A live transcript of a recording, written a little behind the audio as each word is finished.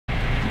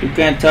You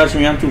can't touch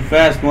me, I'm too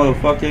fast,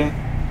 motherfucker.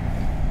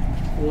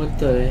 What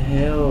the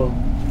hell?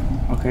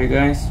 Okay,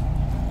 guys.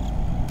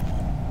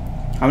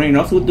 How many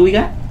notes do we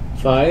got?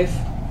 5?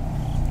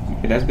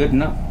 Okay, that's good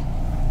enough.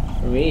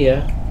 For me,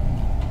 yeah.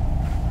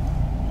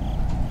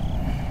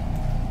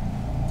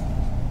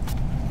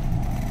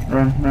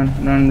 Run, run,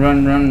 run,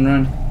 run, run,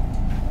 run.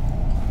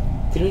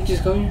 Didn't we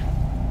just go here?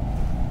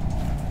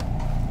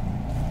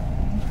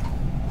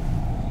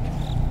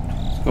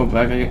 Let's go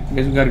back. I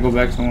guess we gotta go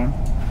back somewhere.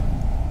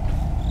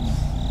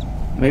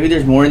 Maybe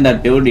there's more in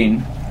that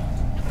building.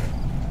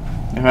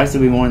 There has to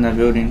be more in that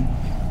building.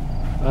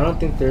 I don't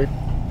think there.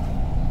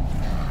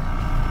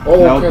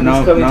 Oh, crap,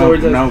 he's coming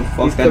towards us. No,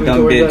 fuck He's that coming dumb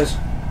towards bitch. us.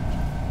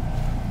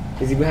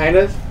 Is he behind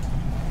us?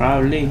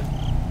 Probably.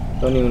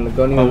 Don't even look.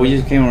 Don't even Oh, we look.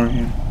 just came over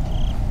here.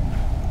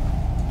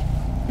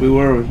 We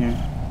were over here.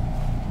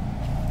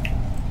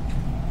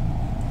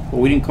 But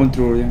we didn't come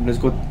through over there. Let's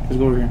go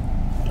over here.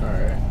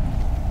 Alright.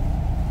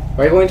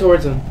 Why are you going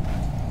towards him?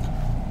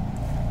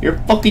 You're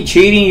fucking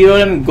cheating. You don't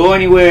let me go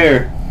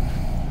anywhere.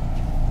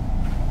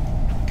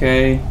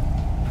 Okay.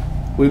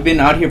 We've been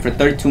out here for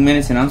 32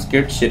 minutes and I'm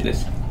scared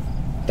shitless.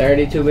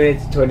 32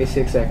 minutes and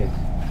 26 seconds.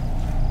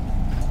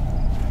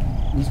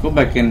 Let's go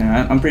back in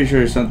there. I'm pretty sure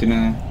there's something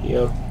in there.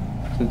 Yep.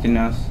 Something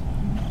else.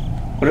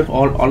 What if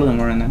all of them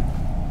are in there?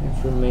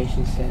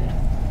 Information center.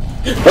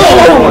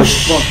 Oh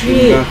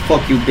shit!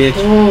 Fuck you, bitch.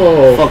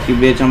 Oh. Fuck you,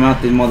 bitch. I'm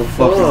out this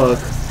motherfucker.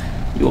 Fuck.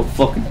 You a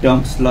fucking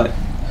dumb slut.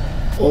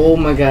 Oh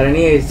my god, I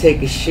need to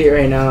take a shit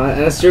right now.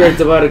 I'm sure it's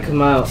about to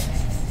come out.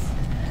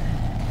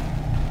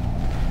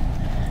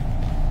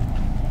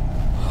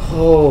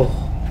 Oh.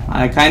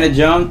 I kinda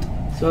jumped.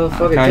 This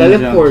motherfucker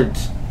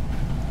teleports.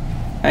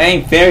 That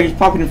ain't fair. He's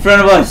popping in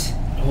front of us.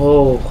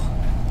 Oh.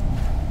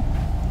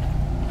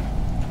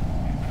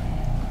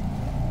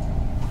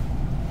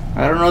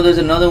 I don't know. There's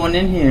another one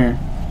in here.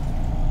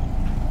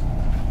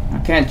 I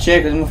can't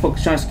check. This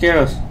motherfucker's trying to scare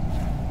us.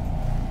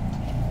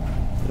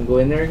 Wanna go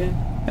in there again?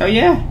 Oh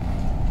yeah.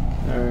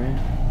 Alright.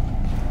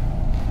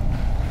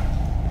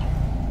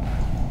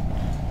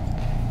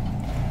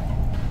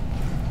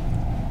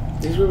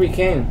 This is where we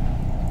came.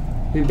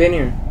 We've been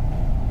here.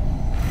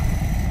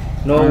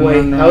 No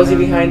way. How is he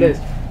behind us?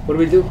 What do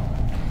we do?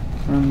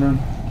 Run.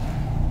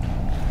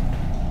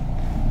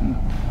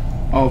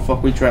 Oh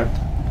fuck, we trapped.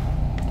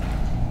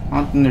 I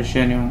don't think there's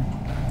shit anymore.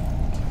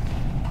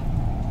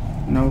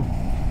 No.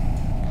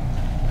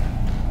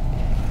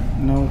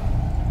 No.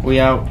 We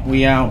out.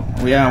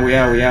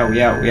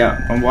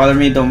 Don't bother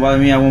me,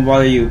 I won't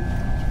bother you.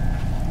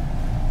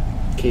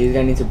 Okay, this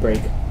guy needs a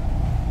break.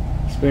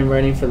 He's been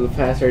running for the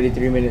past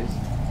 33 minutes.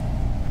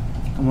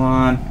 Come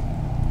on.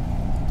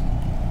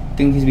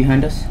 Think he's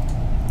behind us?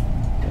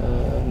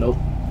 Nope.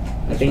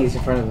 I think he's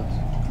in front of us.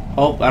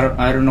 Oh,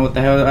 I don't know what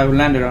the hell I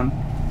landed on.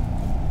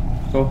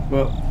 Go.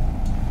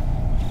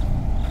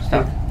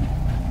 Stop.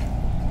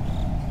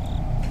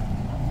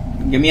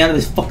 Get me out of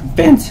this fucking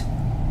fence.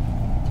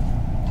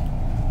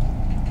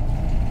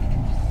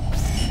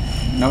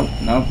 Nope.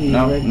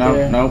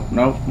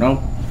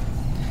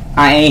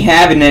 I ain't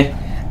having it.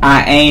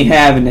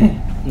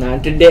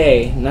 Not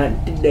today.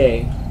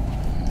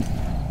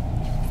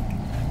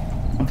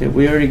 Okay,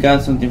 we already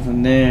got something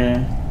from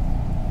there.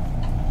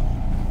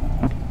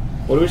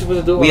 What are we supposed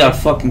to do? We are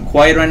fucking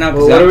quiet right now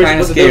because I'm kind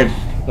of scared.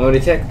 What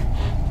did it take?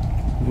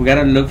 We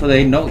gotta look for the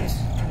 8 notes.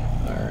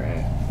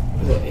 Alright.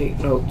 The 8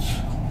 notes.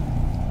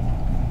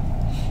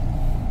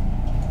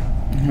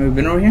 Have we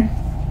been over here?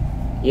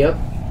 Yep.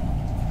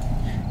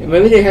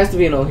 Maybe there has to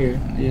be a note here.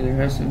 Yeah, there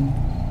has to be.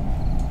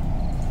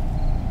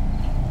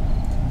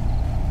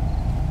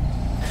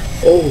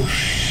 Oh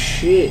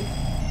shit.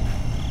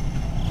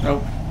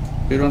 Nope.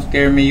 You don't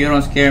scare me.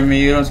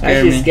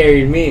 Actually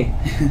scared me.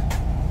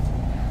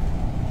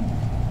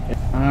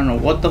 I don't know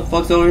what the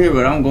fuck's over here,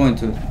 but I'm going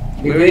to.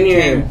 We've been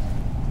here.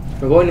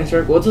 We're going in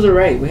circle. Go to the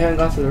right. We haven't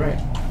gone to the right.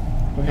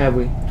 Or have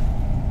we?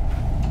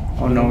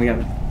 Oh no, we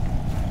haven't.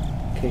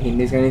 Okay,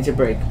 he's gonna need to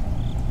break.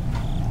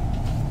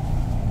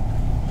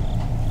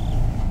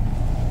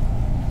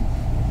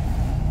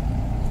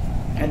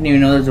 I didn't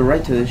even know there's a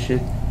right to this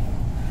shit.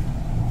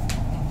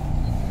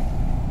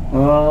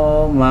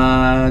 Oh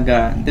my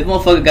god. This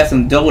motherfucker got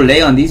some double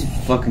A on these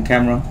fucking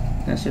camera.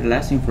 That shit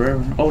lasting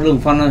forever. Oh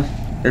look, found a,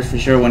 there's for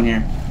sure one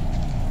here.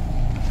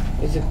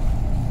 Is it?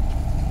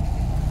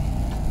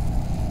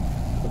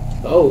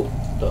 Oh,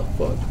 the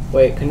fuck.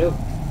 Wait, canoe.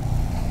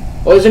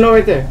 Oh, there's a note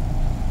right there.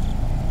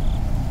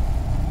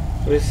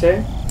 What does it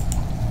say?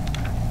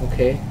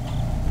 Okay.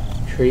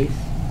 Trees.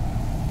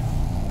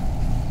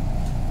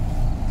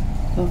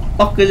 The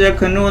fuck is there a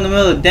canoe in the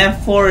middle of the damn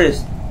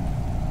forest?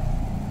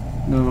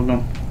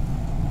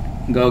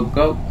 Go.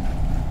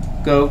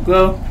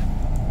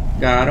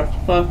 Gotta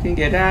fucking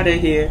get out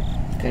of here.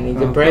 I need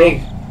to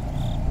break.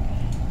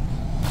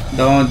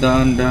 Dun.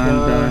 Let's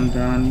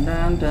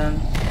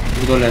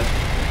go left.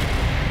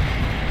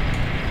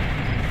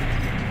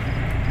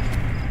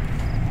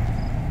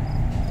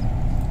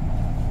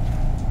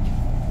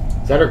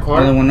 Is that our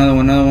car? Another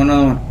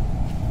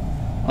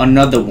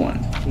one.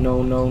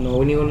 No.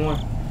 We need one more.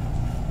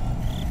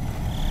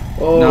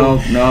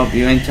 Oh. No,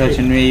 you ain't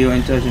touching me. You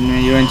ain't touching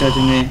me. You ain't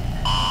touching me.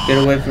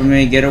 Get away from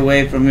me. Get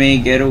away from me.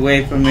 Get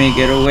away from me.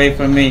 Get away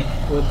from me.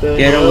 What the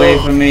Get hell? away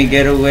from me.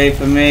 Get away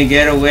from me.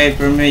 Get away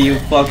from me. You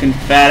fucking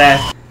fat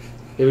ass.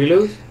 Did we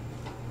lose?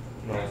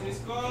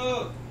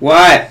 Francisco!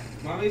 What?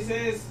 Mommy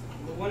says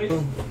the one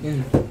is.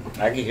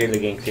 Yeah. I can hear the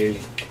game clearly.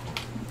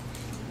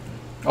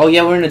 Oh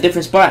yeah, we're in a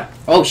different spot.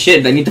 Oh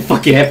shit, I need the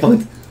fucking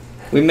headphones.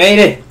 We made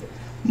it.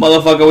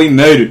 Motherfucker, we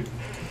made it.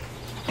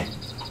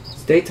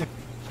 It's daytime.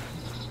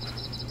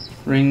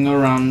 Ring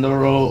around the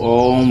road.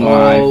 Oh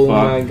my Oh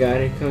fuck. my god,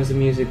 here comes the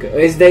music.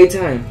 It's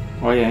daytime.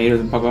 Oh yeah, he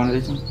doesn't pop on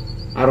this one?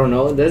 I don't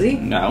know, does he?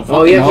 No,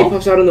 Oh yeah, he no.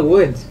 pops out in the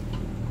woods.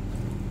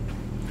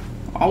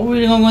 Are we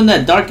really gonna go in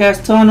that dark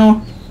ass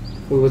tunnel?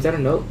 Wait, was that a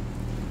note?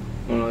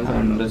 Oh no, it's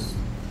not a note.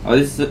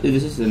 This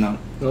is a note.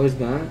 No, it's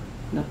not.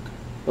 No.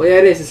 Oh yeah,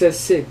 it is. It says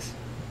 6.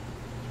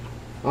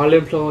 All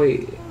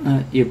employee.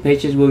 Your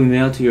paychecks will be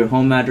mailed to your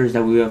home address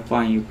that we will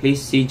find you.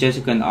 Please see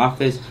Jessica in the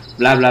office.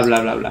 Blah blah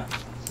blah blah blah.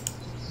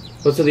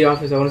 Go to the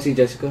office. I want to see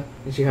Jessica.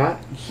 Is she hot?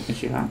 Is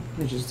she hot?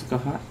 Is Jessica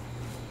hot?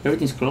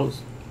 Everything's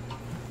closed.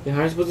 Yeah, how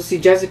am I supposed to see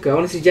Jessica? I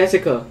want to see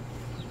Jessica.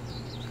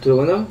 To the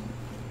window?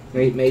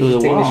 Maybe To she's the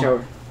taking a wall.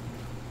 shower.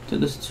 To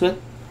the sweat.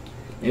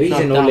 Maybe she's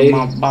Drop an old down lady.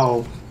 my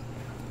ball.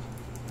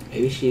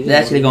 Maybe she's.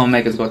 They're actually gonna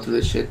make us go through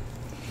this shit.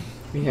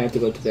 We have to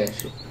go to that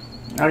shit.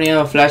 I don't even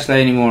have a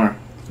flashlight anymore.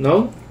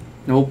 No?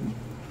 Nope.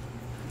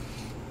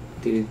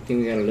 Do you think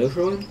we gotta look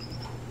for one?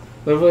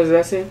 What does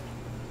that say?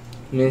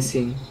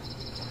 Missing.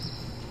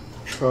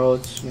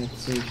 Charles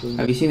Smith.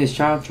 Have you seen this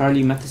child, Charlie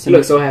He Matheson?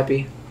 looks so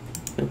happy.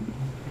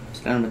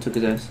 Slender took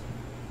his ass.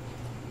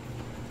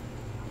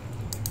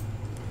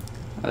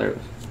 Oh, there it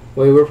goes.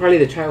 Wait, we're probably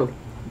the child.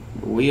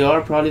 We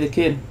are probably the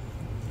kid.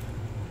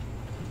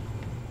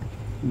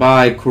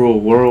 Bye, cruel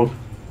world.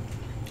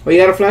 Oh, you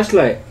got a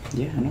flashlight.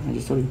 Yeah, I know. I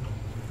just told you.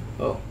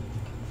 Oh,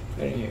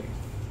 I didn't hear you.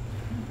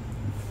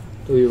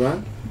 Do we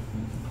run?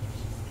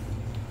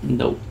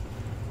 Nope.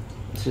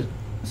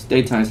 It's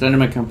daytime.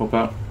 Slenderman can't pop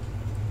out.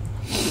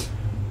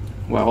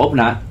 Well, I hope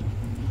not.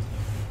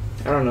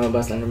 I don't know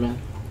about Slenderman.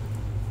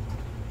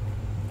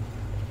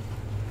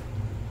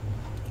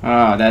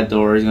 Ah, that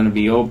door is gonna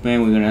be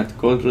open. We're gonna have to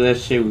go through that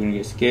shit. We're gonna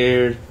get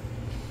scared.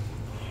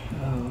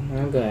 Oh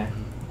my god.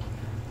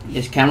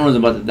 This camera's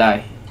about to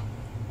die.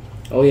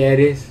 Oh yeah, it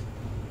is.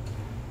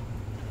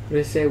 What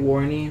does it say?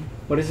 Warning.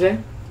 What does it say?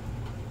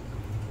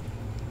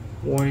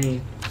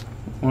 Warning.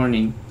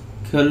 Warning.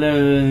 I don't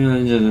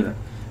know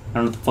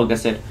what the fuck I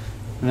said.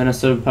 When a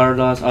certain power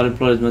loss, all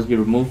employees must be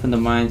removed from the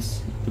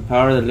mines. The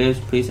power that lives,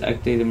 please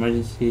activate the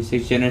emergency.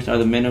 6 generators are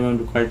the minimum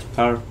required to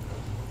power.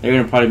 They're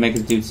gonna probably make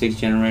us do 6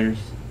 generators.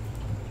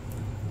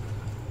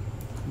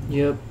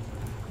 Yep.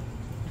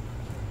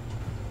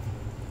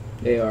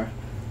 They are.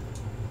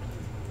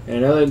 And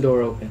another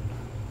door open.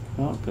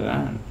 Oh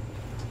god.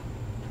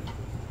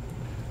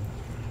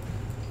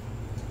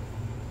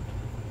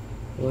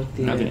 What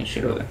the Nothing actual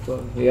shit over there.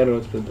 fuck? We gotta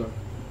go through the door.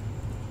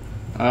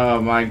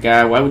 Oh my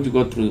god, why would you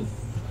go through?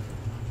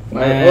 Oh,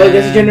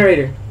 there's a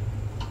generator.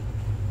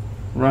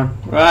 Run,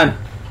 run,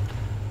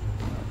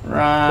 What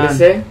run, did it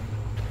say?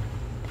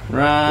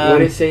 run, What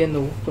did it say in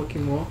the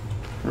fucking wall?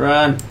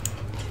 run.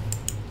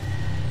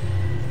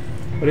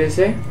 What did it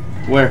say?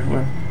 Where?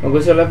 Oh, go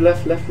to the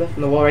left,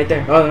 on the wall right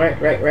there. Oh, right.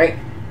 Right,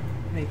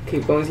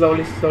 keep going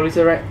slowly to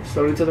the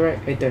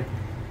right, right there.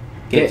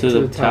 Get to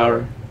the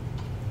tower.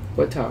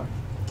 What tower?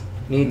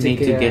 Need to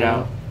get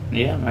out.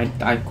 Yeah,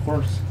 of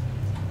course.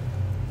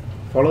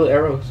 Follow the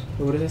arrows.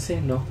 What does it say?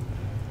 No.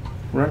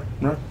 Run.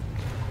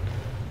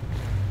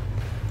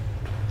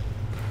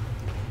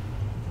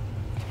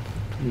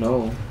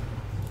 No.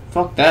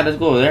 Fuck that, let's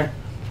go over there.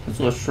 Let's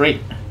go straight.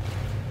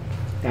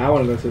 I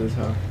want to go to the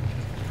tower.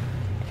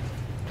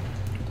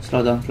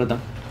 Slow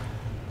down.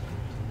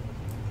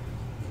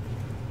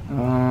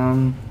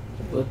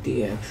 What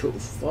the actual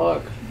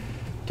fuck?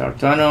 Dark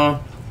tunnel.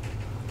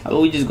 How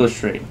about we just go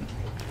straight?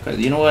 Cause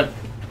you know what?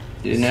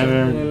 You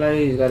never.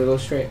 You gotta go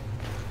straight.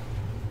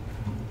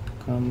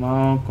 Come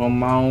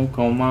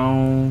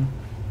on.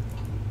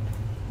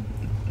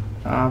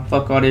 Ah,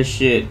 fuck all this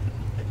shit.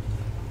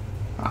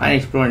 I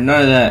ain't exploring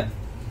none of that.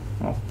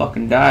 I'll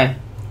fucking die.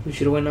 We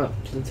should have went up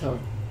to the tower.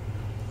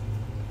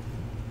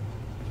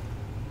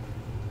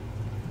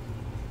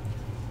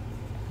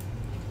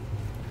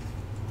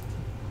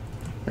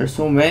 There's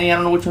so many, I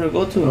don't know which one to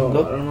go to. Oh,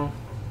 Go. I don't know.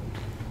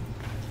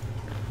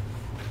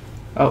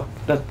 Oh,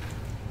 look.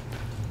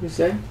 You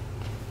say?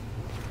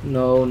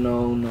 No.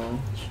 Do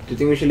you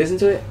think we should listen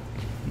to it?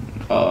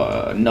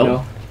 No.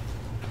 No.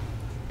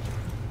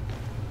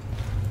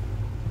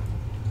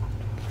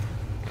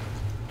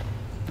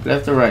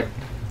 Left or right?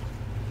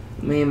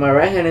 I mean, my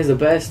right hand is the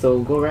best, though.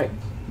 Go right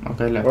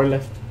Okay, left. or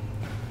left.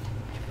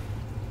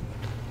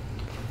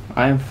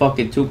 I am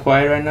fucking too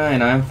quiet right now,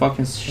 and I am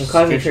fucking. I'm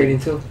concentrating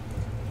too.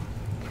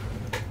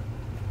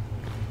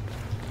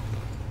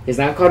 It's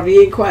not called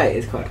being quiet.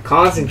 It's called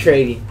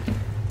concentrating.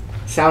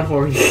 Sound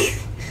horny.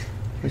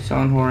 We're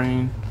sound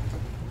whoring.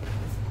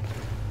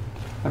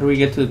 How do we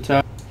get to the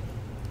top?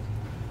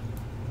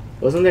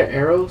 Wasn't there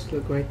arrows?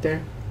 Look right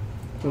there.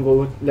 And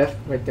go left,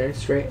 right there,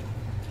 straight.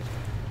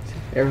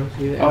 Arrows.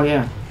 See the Oh arrows?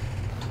 yeah.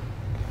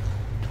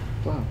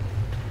 Wow.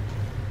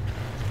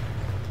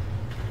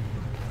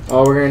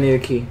 Oh, we're gonna need a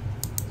key.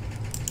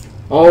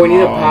 Oh, we need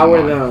to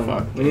power my them.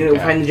 fucking We need to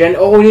God. find the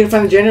Oh, we need to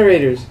find the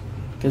generators.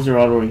 Guess they're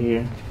all over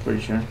here.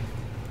 Pretty sure.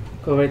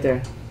 Go right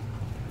there.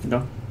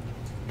 Go.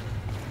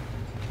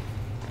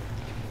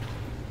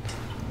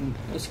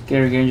 A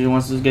scary game just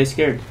wants us to get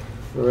scared.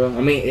 For real.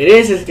 I mean, it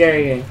is a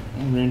scary game.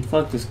 I mean,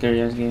 fuck this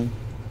scary ass game.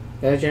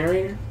 That a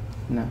generator?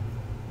 No.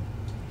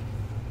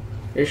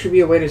 There should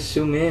be a way to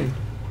zoom in.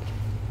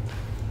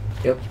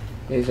 Yep.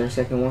 Here's our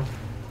second one.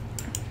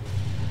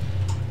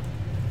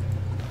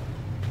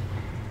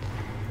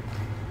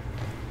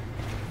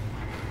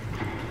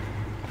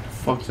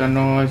 Fuck's that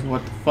noise?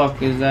 What the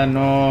fuck is that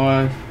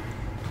noise?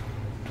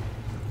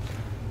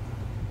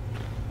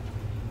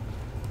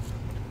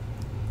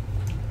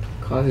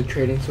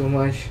 Concentrating so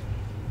much.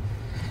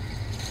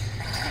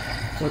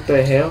 What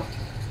the hell?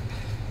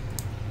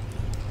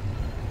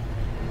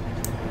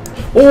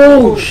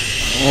 Oh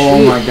shit!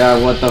 Oh my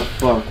god, what the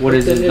fuck? What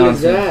is the this hell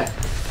is nonsense?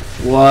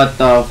 that? What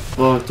the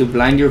fuck? To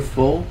blind your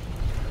foe?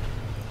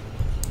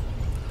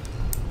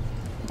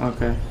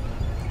 Okay.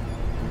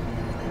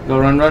 Go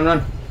run, run, run.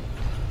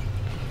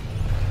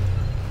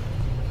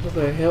 What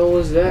the hell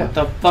was that? What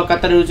the fuck? I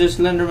thought it was just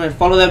Slenderman.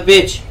 Follow that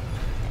bitch.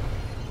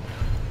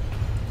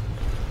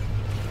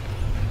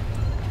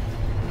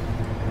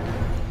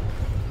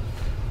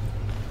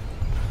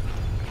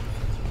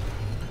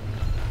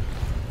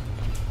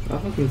 I'm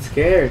fucking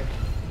scared.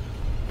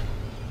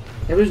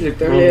 Everybody's look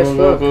Go, dirty as go,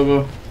 go, fuck. go,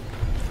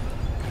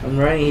 go. I'm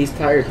running, he's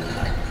tired.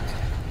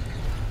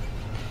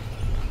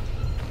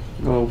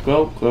 Go,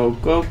 go, go,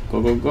 go,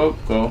 go, go, go,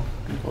 go.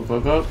 Go, go,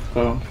 go,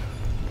 go.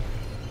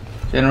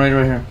 Generator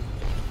right here.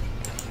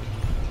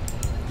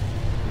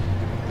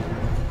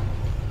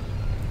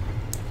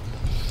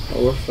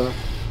 Oh, we're fucked.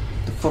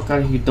 Get the fuck out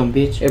of here, you dumb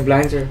bitch. It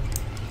blinds her.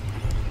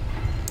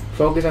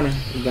 Focus on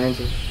her. It blinds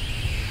her.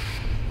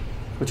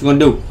 What you gonna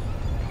do?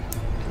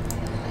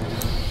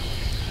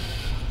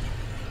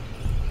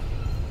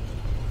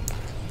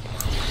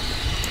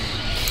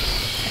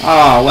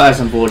 Oh, well, that's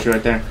some bullshit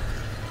right there.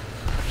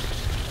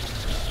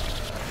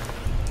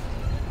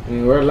 I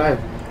mean, we're alive.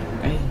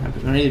 Hey,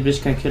 apparently the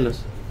bitch can't kill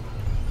us.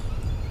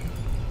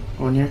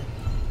 Go in here.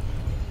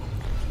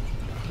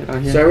 Get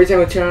out here. So every time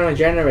we turn on a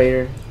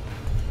generator,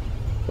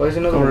 where's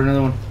another Go to one?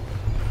 another one.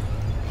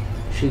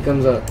 She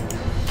comes up.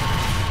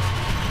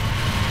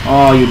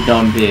 Oh, you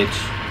dumb bitch.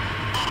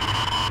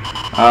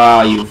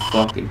 Ah, you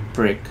fucking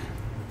prick.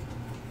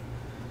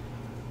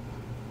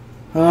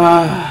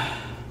 Ah.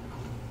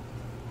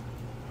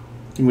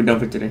 I think we're done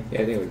for today.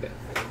 Yeah, I think we're done.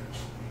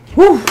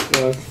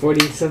 Whew.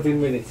 40 something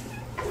minutes.